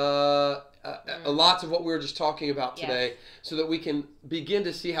challenge lots of what we were just talking about today, so that we can begin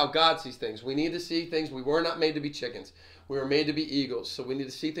to see how God sees things. We need to see things. We were not made to be chickens. We were made to be eagles. So we need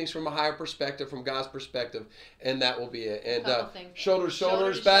to see things from a higher perspective, from God's perspective, and that will be it. And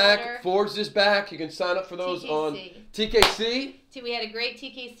shoulders back. Forbes is back. You can sign up for those on TKC. We had a great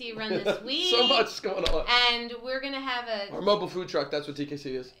TKC run this week. So much going on. And we're going to have our mobile food truck. That's what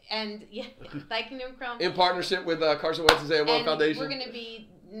TKC is. And Thy Kingdom Come. In partnership with Carson Wentz and Zay One Foundation. We're going to be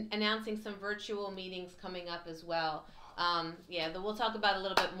announcing some virtual meetings coming up as well. We'll talk about it a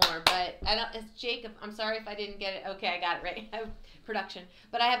little bit more, but it's Jacob. I'm sorry if I didn't get it. Okay, I got it right. I have production,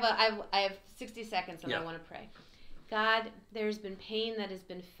 but I have 60 seconds, and I want to pray. God, there's been pain that has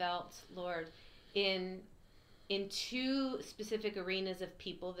been felt, Lord, in in two specific arenas of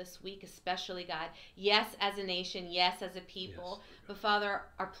people this week, especially, God. Yes, as a nation. Yes, as a people. Yes. But Father,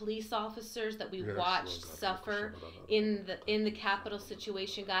 our police officers that we watched suffer in the Capitol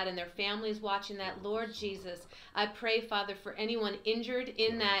situation, God, and their families watching that, Lord Jesus, I pray, Father, for anyone injured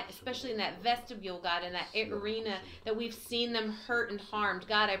in that, especially in that vestibule, God, in that arena that we've seen them hurt and harmed.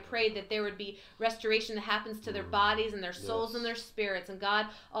 God, I pray that there would be restoration that happens to their bodies and their souls and their spirits. And God,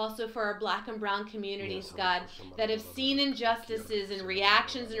 also for our Black and brown communities, God, that have seen injustices and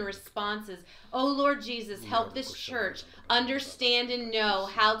reactions and responses. Oh, Lord Jesus, help this church understand and know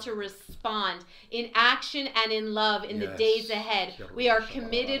how to respond in action and in love in the days ahead. We are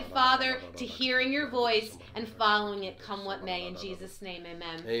committed, Father, to hearing your voice and following it come what may. In Jesus' name,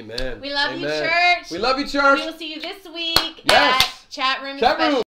 amen. Amen. We love you, church. We love you, church. We will see you this week at Chat Room.